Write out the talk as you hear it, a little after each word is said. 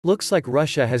Looks like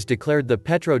Russia has declared the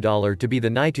petrodollar to be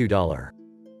the nyeto-dollar.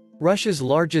 Russia's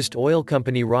largest oil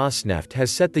company Rosneft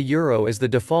has set the euro as the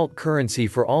default currency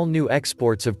for all new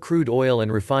exports of crude oil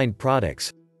and refined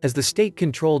products, as the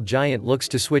state-controlled giant looks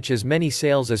to switch as many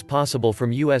sales as possible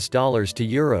from US dollars to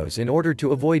euros in order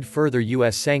to avoid further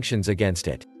US sanctions against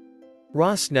it.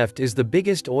 Rosneft is the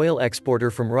biggest oil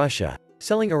exporter from Russia,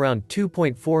 selling around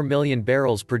 2.4 million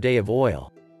barrels per day of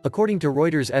oil. According to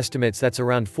Reuters estimates, that's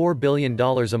around $4 billion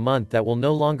a month that will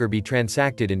no longer be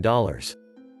transacted in dollars.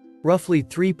 Roughly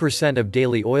 3% of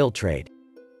daily oil trade.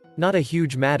 Not a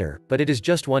huge matter, but it is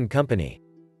just one company.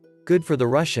 Good for the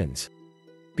Russians.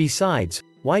 Besides,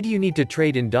 why do you need to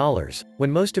trade in dollars,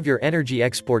 when most of your energy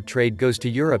export trade goes to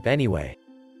Europe anyway?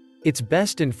 It's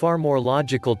best and far more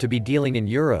logical to be dealing in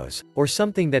euros, or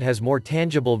something that has more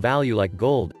tangible value like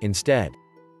gold, instead.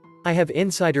 I have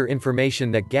insider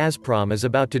information that Gazprom is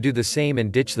about to do the same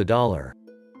and ditch the dollar.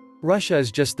 Russia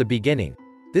is just the beginning.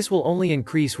 This will only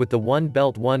increase with the One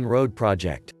Belt One Road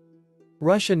project.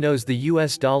 Russia knows the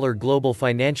US dollar global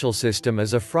financial system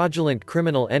is a fraudulent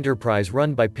criminal enterprise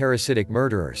run by parasitic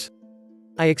murderers.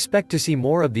 I expect to see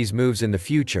more of these moves in the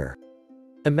future.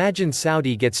 Imagine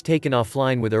Saudi gets taken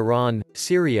offline with Iran,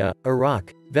 Syria,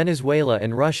 Iraq, Venezuela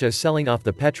and Russia selling off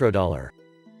the petrodollar.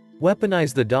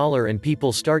 Weaponize the dollar and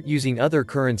people start using other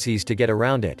currencies to get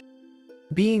around it.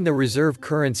 Being the reserve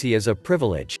currency is a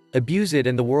privilege, abuse it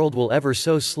and the world will ever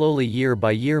so slowly year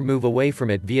by year move away from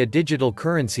it via digital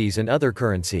currencies and other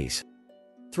currencies.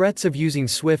 Threats of using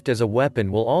SWIFT as a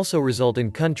weapon will also result in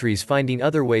countries finding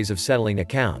other ways of settling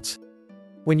accounts.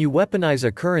 When you weaponize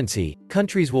a currency,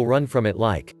 countries will run from it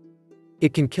like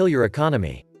it can kill your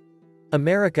economy.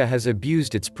 America has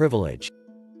abused its privilege.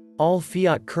 All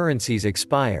fiat currencies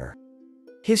expire.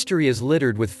 History is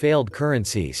littered with failed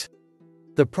currencies.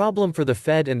 The problem for the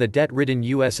Fed and the debt-ridden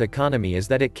US economy is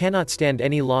that it cannot stand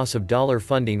any loss of dollar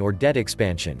funding or debt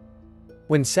expansion.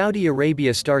 When Saudi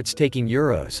Arabia starts taking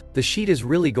euros, the sheet is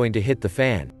really going to hit the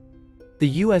fan. The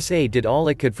USA did all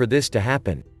it could for this to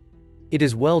happen. It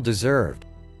is well deserved.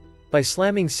 By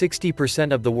slamming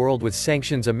 60% of the world with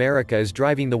sanctions, America is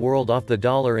driving the world off the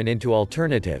dollar and into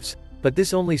alternatives, but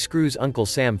this only screws Uncle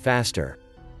Sam faster.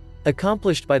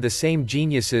 Accomplished by the same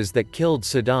geniuses that killed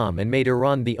Saddam and made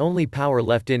Iran the only power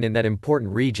left in that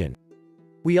important region.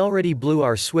 We already blew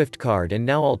our SWIFT card and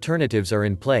now alternatives are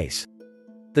in place.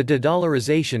 The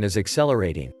de-dollarization is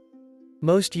accelerating.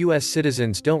 Most US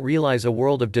citizens don't realize a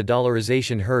world of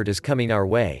de-dollarization hurt is coming our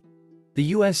way.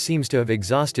 The US seems to have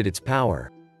exhausted its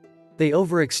power. They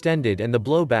overextended and the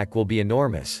blowback will be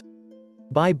enormous.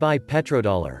 Bye-bye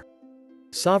petrodollar.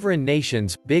 Sovereign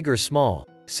nations, big or small,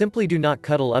 simply do not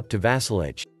cuddle up to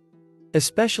vassalage.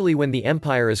 Especially when the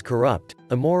empire is corrupt,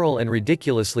 immoral and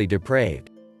ridiculously depraved.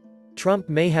 Trump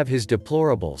may have his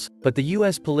deplorables, but the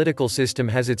US political system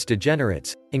has its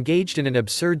degenerates, engaged in an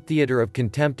absurd theater of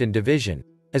contempt and division,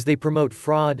 as they promote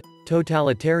fraud,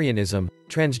 totalitarianism,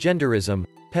 transgenderism,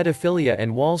 pedophilia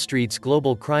and Wall Street's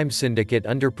global crime syndicate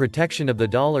under protection of the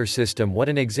dollar system. What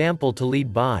an example to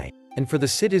lead by, and for the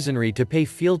citizenry to pay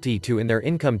fealty to in their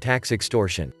income tax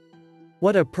extortion.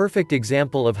 What a perfect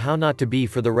example of how not to be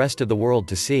for the rest of the world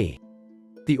to see.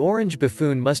 The orange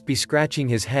buffoon must be scratching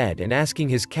his head and asking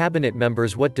his cabinet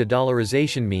members what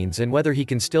de-dollarization means and whether he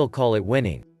can still call it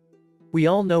winning. We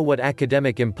all know what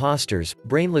academic imposters,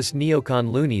 brainless neocon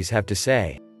loonies have to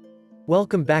say.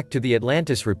 Welcome back to the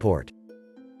Atlantis Report.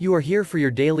 You are here for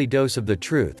your daily dose of the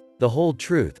truth, the whole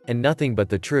truth, and nothing but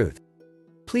the truth.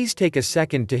 Please take a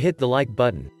second to hit the like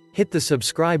button, hit the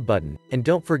subscribe button, and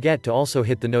don't forget to also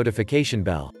hit the notification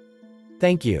bell.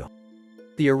 Thank you.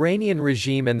 The Iranian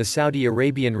regime and the Saudi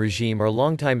Arabian regime are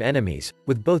longtime enemies,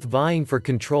 with both vying for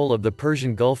control of the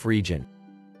Persian Gulf region.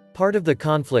 Part of the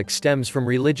conflict stems from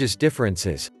religious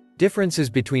differences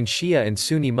between Shia and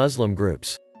Sunni Muslim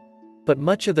groups. But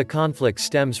much of the conflict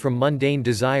stems from mundane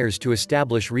desires to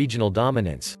establish regional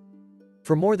dominance.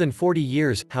 For more than 40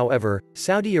 years, however,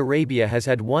 Saudi Arabia has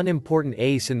had one important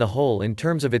ace in the hole in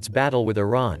terms of its battle with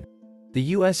Iran: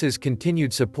 the US's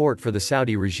continued support for the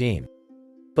Saudi regime.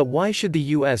 But why should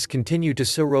the US continue to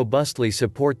so robustly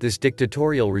support this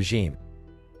dictatorial regime?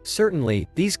 Certainly,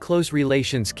 these close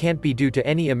relations can't be due to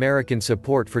any American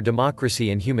support for democracy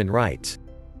and human rights.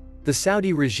 The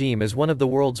Saudi regime is one of the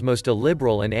world's most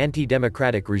illiberal and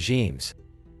anti-democratic regimes.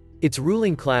 Its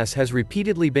ruling class has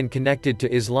repeatedly been connected to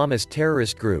Islamist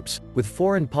terrorist groups, with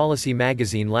Foreign Policy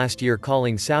magazine last year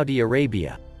calling Saudi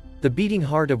Arabia the beating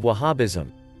heart of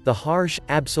Wahhabism, the harsh,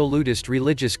 absolutist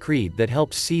religious creed that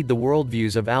helps seed the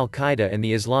worldviews of Al-Qaeda and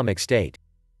the Islamic State.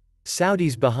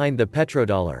 Saudis behind the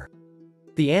petrodollar.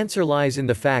 The answer lies in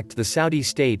the fact the Saudi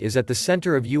state is at the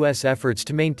center of U.S. efforts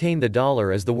to maintain the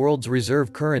dollar as the world's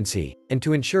reserve currency, and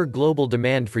to ensure global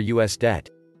demand for U.S. debt.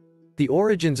 The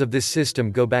origins of this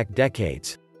system go back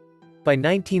decades. By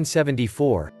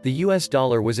 1974, the U.S.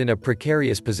 dollar was in a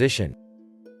precarious position.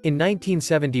 In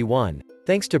 1971,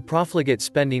 thanks to profligate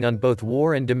spending on both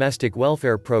war and domestic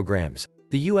welfare programs,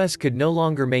 the U.S. could no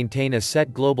longer maintain a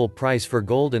set global price for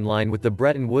gold in line with the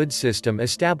Bretton Woods system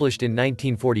established in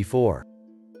 1944.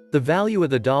 The value of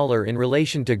the dollar in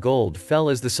relation to gold fell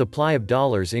as the supply of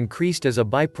dollars increased as a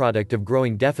byproduct of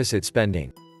growing deficit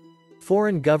spending.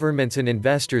 Foreign governments and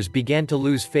investors began to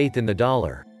lose faith in the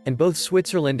dollar, and both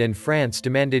Switzerland and France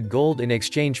demanded gold in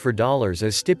exchange for dollars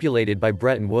as stipulated by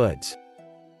Bretton Woods.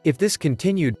 If this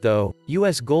continued, though,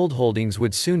 U.S. gold holdings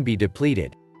would soon be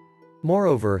depleted.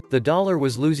 Moreover, the dollar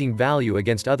was losing value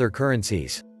against other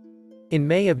currencies. In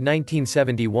May of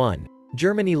 1971,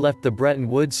 Germany left the Bretton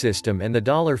Woods system and the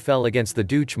dollar fell against the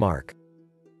Deutschmark.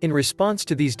 In response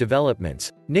to these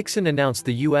developments, Nixon announced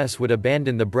the U.S. would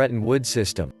abandon the Bretton Woods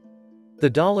system. The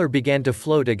dollar began to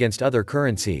float against other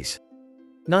currencies.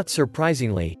 Not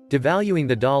surprisingly, devaluing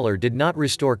the dollar did not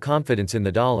restore confidence in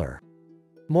the dollar.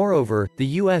 Moreover, the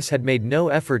U.S. had made no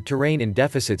effort to rein in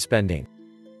deficit spending.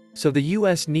 So the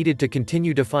U.S. needed to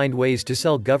continue to find ways to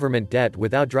sell government debt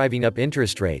without driving up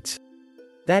interest rates.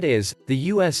 That is, the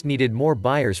U.S. needed more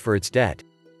buyers for its debt.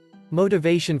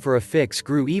 Motivation for a fix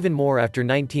grew even more after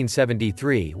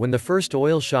 1973 when the first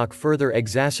oil shock further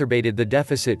exacerbated the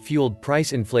deficit-fueled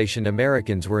price inflation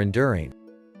Americans were enduring.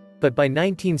 But by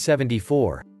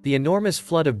 1974, the enormous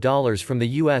flood of dollars from the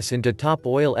U.S. into top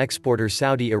oil exporter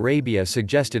Saudi Arabia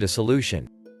suggested a solution.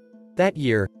 That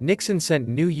year, Nixon sent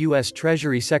new U.S.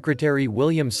 Treasury Secretary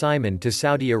William Simon to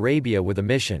Saudi Arabia with a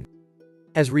mission.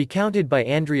 As recounted by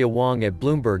Andrea Wong at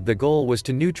Bloomberg, the goal was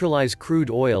to neutralize crude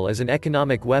oil as an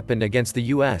economic weapon against the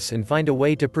U.S. and find a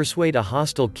way to persuade a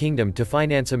hostile kingdom to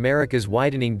finance America's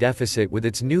widening deficit with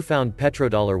its newfound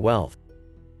petrodollar wealth.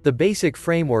 The basic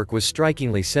framework was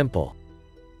strikingly simple.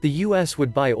 The U.S.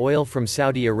 would buy oil from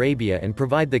Saudi Arabia and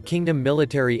provide the kingdom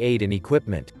military aid and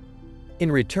equipment.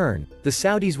 In return, the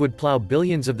Saudis would plow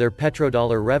billions of their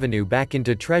petrodollar revenue back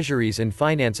into treasuries and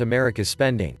finance America's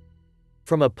spending.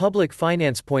 From a public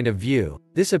finance point of view,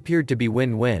 this appeared to be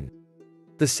win-win.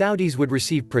 The Saudis would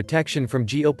receive protection from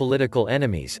geopolitical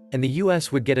enemies, and the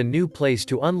U.S. would get a new place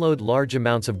to unload large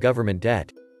amounts of government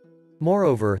debt.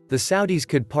 Moreover, the Saudis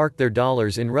could park their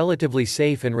dollars in relatively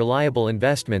safe and reliable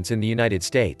investments in the United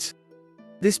States.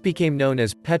 This became known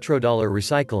as petrodollar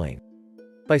recycling.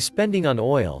 By spending on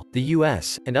oil, the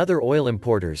U.S. and other oil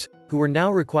importers, who were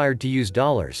now required to use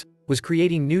dollars, was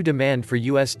creating new demand for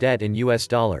U.S. debt in U.S.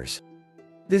 dollars.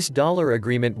 This dollar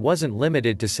agreement wasn't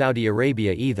limited to Saudi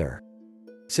Arabia either.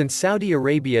 Since Saudi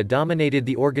Arabia dominated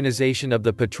the organization of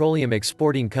the petroleum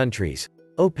exporting countries,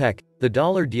 OPEC, the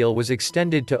dollar deal was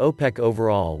extended to OPEC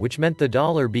overall, which meant the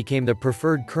dollar became the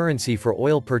preferred currency for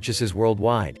oil purchases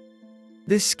worldwide.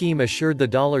 This scheme assured the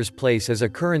dollar's place as a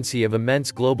currency of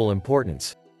immense global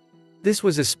importance. This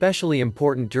was especially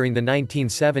important during the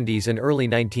 1970s and early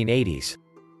 1980s.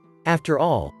 After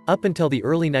all, up until the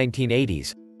early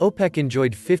 1980s, OPEC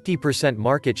enjoyed 50%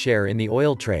 market share in the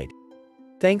oil trade.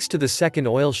 Thanks to the second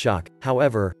oil shock,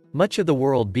 however, much of the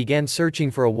world began searching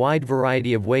for a wide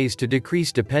variety of ways to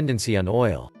decrease dependency on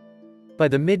oil. By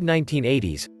the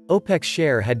mid-1980s, OPEC's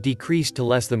share had decreased to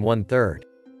less than one-third.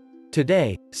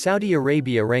 Today, Saudi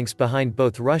Arabia ranks behind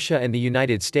both Russia and the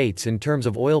United States in terms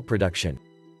of oil production.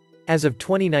 As of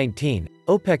 2019,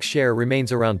 OPEC's share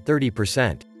remains around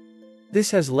 30%. This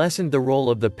has lessened the role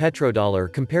of the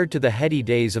petrodollar compared to the heady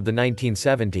days of the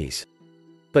 1970s.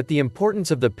 But the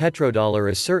importance of the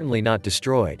petrodollar is certainly not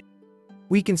destroyed.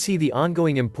 We can see the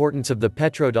ongoing importance of the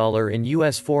petrodollar in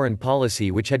U.S. foreign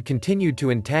policy, which had continued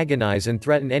to antagonize and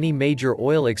threaten any major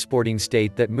oil exporting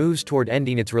state that moves toward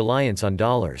ending its reliance on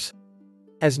dollars.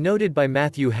 As noted by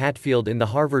Matthew Hatfield in the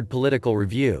Harvard Political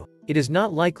Review, it is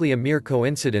not likely a mere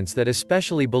coincidence that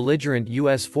especially belligerent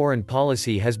U.S. foreign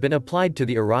policy has been applied to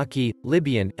the Iraqi,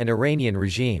 Libyan, and Iranian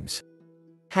regimes.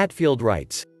 Hatfield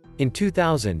writes, in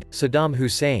 2000, Saddam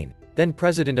Hussein, then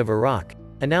president of Iraq,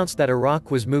 announced that Iraq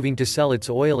was moving to sell its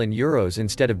oil in euros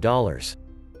instead of dollars.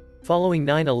 Following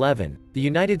 9/11, the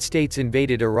United States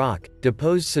invaded Iraq,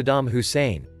 deposed Saddam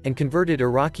Hussein, and converted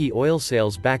Iraqi oil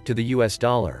sales back to the U.S.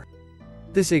 dollar.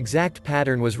 This exact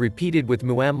pattern was repeated with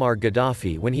Muammar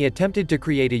Gaddafi when he attempted to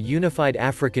create a unified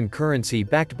African currency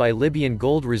backed by Libyan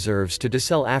gold reserves to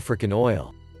dessell African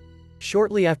oil.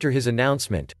 Shortly after his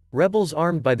announcement, rebels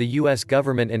armed by the U.S.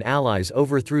 government and allies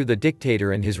overthrew the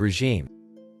dictator and his regime.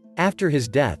 After his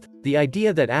death, the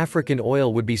idea that African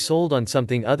oil would be sold on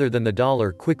something other than the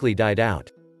dollar quickly died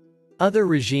out. Other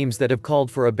regimes that have called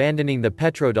for abandoning the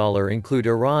petrodollar include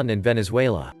Iran and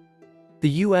Venezuela. The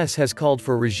US has called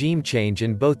for regime change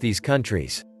in both these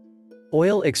countries.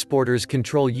 Oil exporters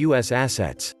control US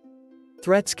assets.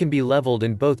 Threats can be leveled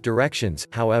in both directions,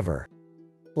 however.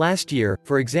 Last year,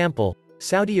 for example,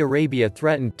 Saudi Arabia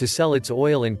threatened to sell its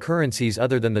oil in currencies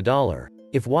other than the dollar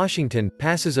if Washington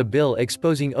passes a bill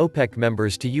exposing OPEC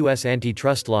members to US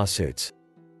antitrust lawsuits.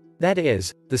 That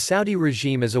is, the Saudi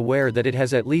regime is aware that it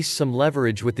has at least some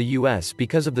leverage with the US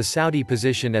because of the Saudi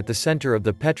position at the center of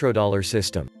the petrodollar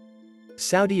system.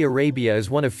 Saudi Arabia is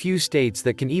one of few states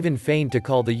that can even feign to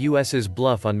call the US's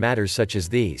bluff on matters such as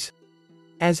these.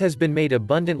 As has been made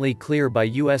abundantly clear by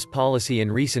US policy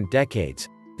in recent decades,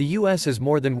 the US is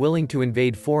more than willing to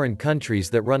invade foreign countries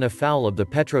that run afoul of the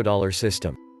petrodollar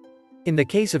system. In the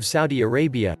case of Saudi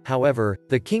Arabia, however,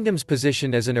 the kingdom's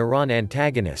position as an Iran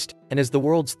antagonist, and as the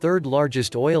world's third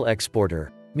largest oil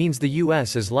exporter, means the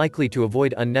US is likely to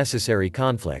avoid unnecessary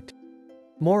conflict.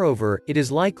 Moreover, it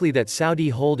is likely that Saudi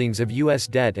holdings of US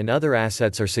debt and other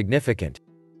assets are significant.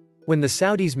 When the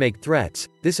Saudis make threats,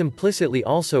 this implicitly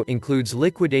also includes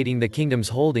liquidating the kingdom's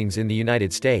holdings in the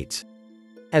United States.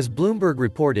 As Bloomberg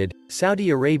reported, Saudi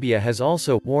Arabia has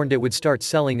also warned it would start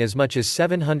selling as much as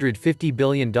 $750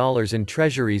 billion in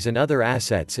treasuries and other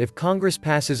assets if Congress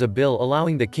passes a bill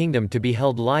allowing the kingdom to be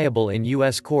held liable in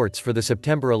U.S. courts for the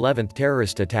September 11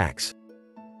 terrorist attacks.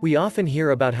 We often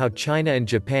hear about how China and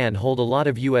Japan hold a lot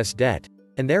of U.S. debt,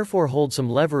 and therefore hold some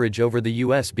leverage over the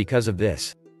U.S. because of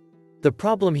this. The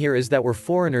problem here is that were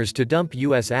foreigners to dump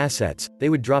U.S. assets, they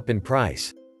would drop in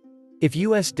price. If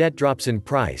U.S. debt drops in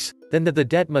price, then the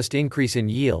debt must increase in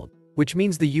yield, which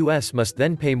means the U.S. must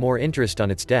then pay more interest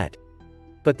on its debt.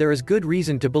 But there is good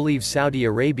reason to believe Saudi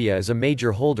Arabia is a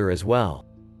major holder as well.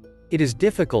 It is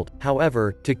difficult,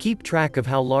 however, to keep track of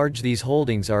how large these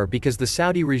holdings are because the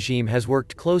Saudi regime has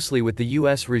worked closely with the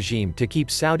U.S. regime to keep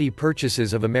Saudi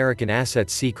purchases of American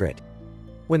assets secret.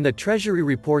 When the Treasury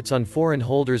reports on foreign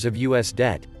holders of U.S.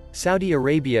 debt, Saudi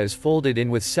Arabia is folded in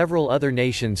with several other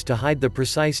nations to hide the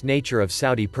precise nature of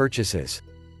Saudi purchases.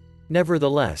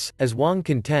 Nevertheless, as Wang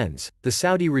contends, the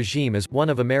Saudi regime is one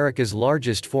of America's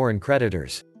largest foreign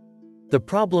creditors. The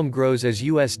problem grows as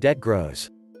U.S. debt grows.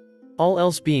 All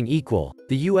else being equal,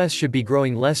 the U.S. should be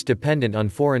growing less dependent on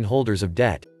foreign holders of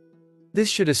debt. This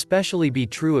should especially be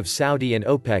true of Saudi and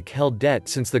OPEC-held debt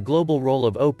since the global role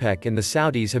of OPEC and the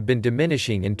Saudis have been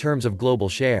diminishing in terms of global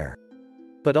share.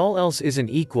 But all else isn't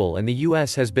equal and the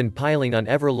U.S. has been piling on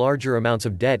ever larger amounts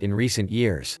of debt in recent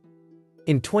years.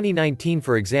 In 2019,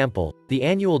 for example, the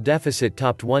annual deficit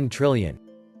topped $1 trillion.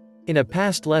 In a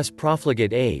past less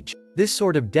profligate age, this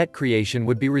sort of debt creation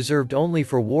would be reserved only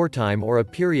for wartime or a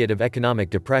period of economic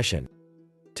depression.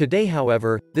 Today,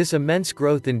 however, this immense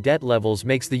growth in debt levels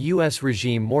makes the U.S.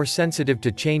 regime more sensitive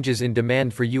to changes in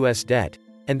demand for U.S. debt,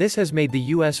 and this has made the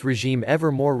U.S. regime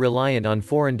ever more reliant on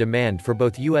foreign demand for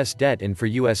both U.S. debt and for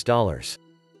U.S. dollars.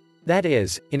 That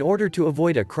is, in order to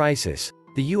avoid a crisis,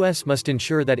 the U.S. must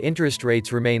ensure that interest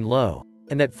rates remain low,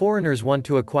 and that foreigners want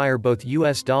to acquire both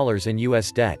U.S. dollars and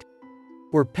U.S. debt.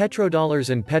 Were petrodollars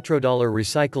and petrodollar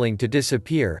recycling to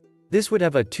disappear, this would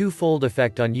have a twofold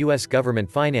effect on U.S.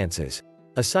 government finances.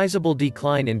 A sizable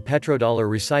decline in petrodollar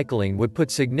recycling would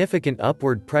put significant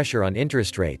upward pressure on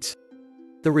interest rates.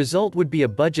 The result would be a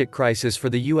budget crisis for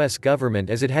the U.S. government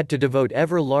as it had to devote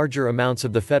ever larger amounts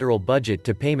of the federal budget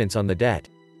to payments on the debt.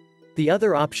 The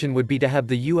other option would be to have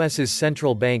the U.S.'s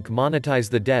central bank monetize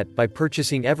the debt by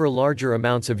purchasing ever larger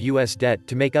amounts of U.S. debt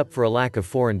to make up for a lack of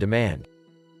foreign demand.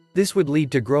 This would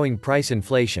lead to growing price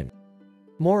inflation.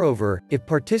 Moreover, if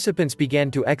participants began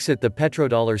to exit the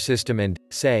petrodollar system and,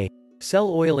 say, sell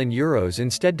oil in euros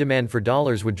instead, demand for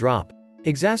dollars would drop,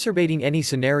 exacerbating any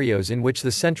scenarios in which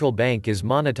the central bank is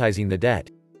monetizing the debt.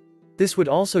 This would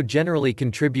also generally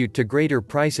contribute to greater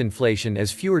price inflation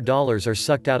as fewer dollars are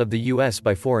sucked out of the U.S.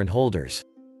 by foreign holders.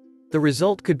 The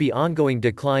result could be ongoing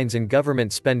declines in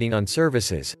government spending on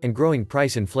services, and growing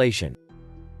price inflation.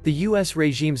 The U.S.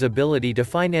 regime's ability to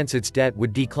finance its debt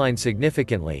would decline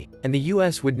significantly, and the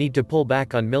U.S. would need to pull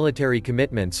back on military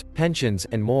commitments, pensions,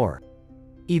 and more.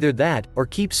 Either that, or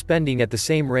keep spending at the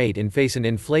same rate and face an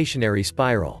inflationary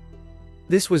spiral.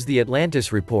 This was the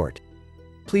Atlantis Report.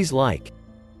 Please like,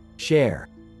 share,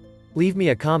 leave me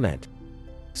a comment,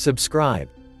 subscribe.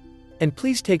 And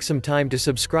please take some time to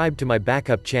subscribe to my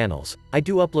backup channels, I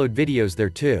do upload videos there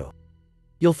too.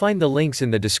 You'll find the links in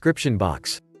the description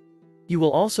box. You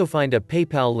will also find a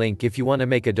PayPal link if you want to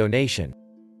make a donation.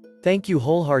 Thank you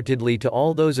wholeheartedly to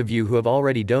all those of you who have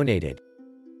already donated.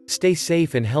 Stay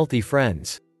safe and healthy,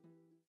 friends.